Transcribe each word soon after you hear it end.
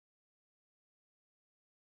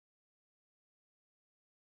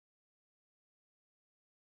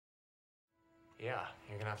Yeah,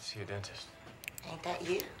 you're gonna have to see a dentist. Ain't that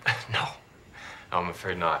you? No. No, I'm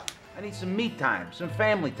afraid not. I need some me time, some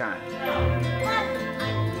family time.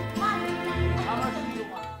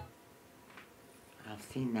 I've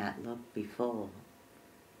seen that look before.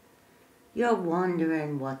 You're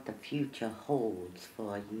wondering what the future holds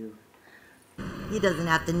for you. He doesn't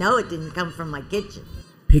have to know it didn't come from my kitchen.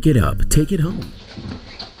 Pick it up, take it home.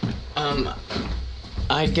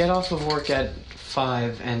 I get off of work at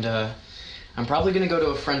 5, and I'm probably gonna go to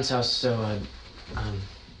a friend's house, so I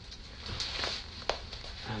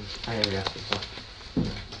gotta go.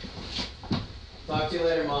 Talk to you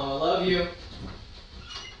later, Mom. I love you.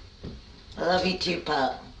 I love you too,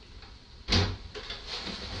 Pop.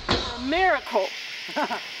 A miracle.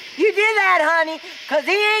 You did that, honey, 'cause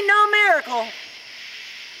he ain't no miracle.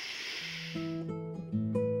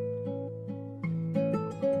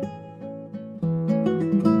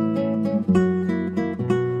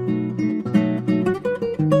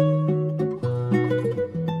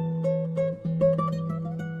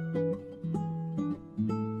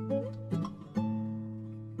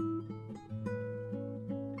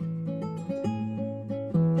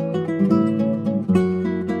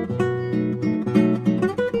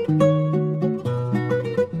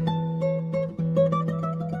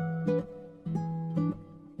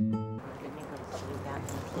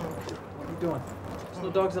 Doing? There's no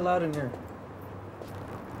dogs allowed in here.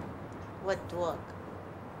 What dog?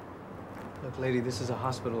 Look, lady, this is a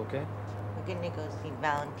hospital, okay? We're gonna go see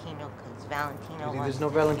Valentino, because Valentino Lady, wants there's no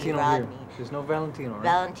to Valentino see here. Rodney. There's no Valentino, all right?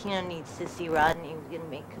 Valentino needs to see Rodney. We're gonna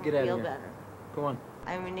make him Get out of feel here. better. Go on.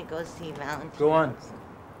 I'm gonna go see Valentino. Go on.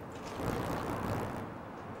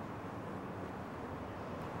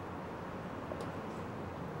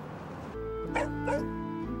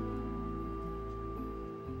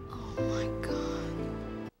 Oh my God.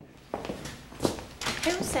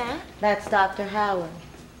 Who's that? That's Dr. Howard.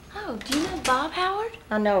 Oh, do you know Bob Howard?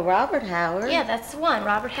 I know Robert Howard. Yeah, that's the one,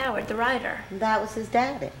 Robert Howard, the writer. That was his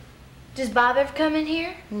daddy. Does Bob ever come in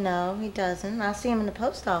here? No, he doesn't. I see him in the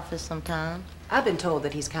post office sometimes. I've been told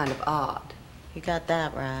that he's kind of odd. You got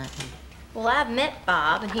that right. Well, I've met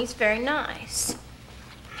Bob, and he's very nice.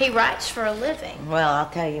 He writes for a living. Well, I'll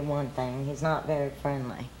tell you one thing. He's not very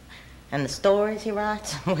friendly. And the stories he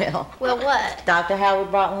writes, well... Well, what? Dr. Howard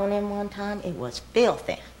brought one in one time. It was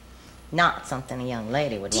filthy. Not something a young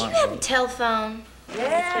lady would Do you want to have a read. telephone?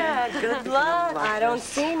 Yeah, good luck. I don't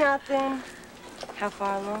see nothing. How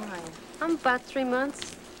far along are you? I'm about 3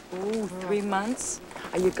 months. Ooh, 3 months?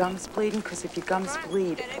 Are your gums bleeding? Because if your gums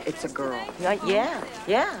bleed, it's a girl. Yeah.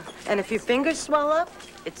 And if your fingers swell up,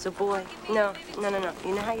 it's a boy. No. You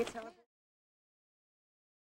know how you tell?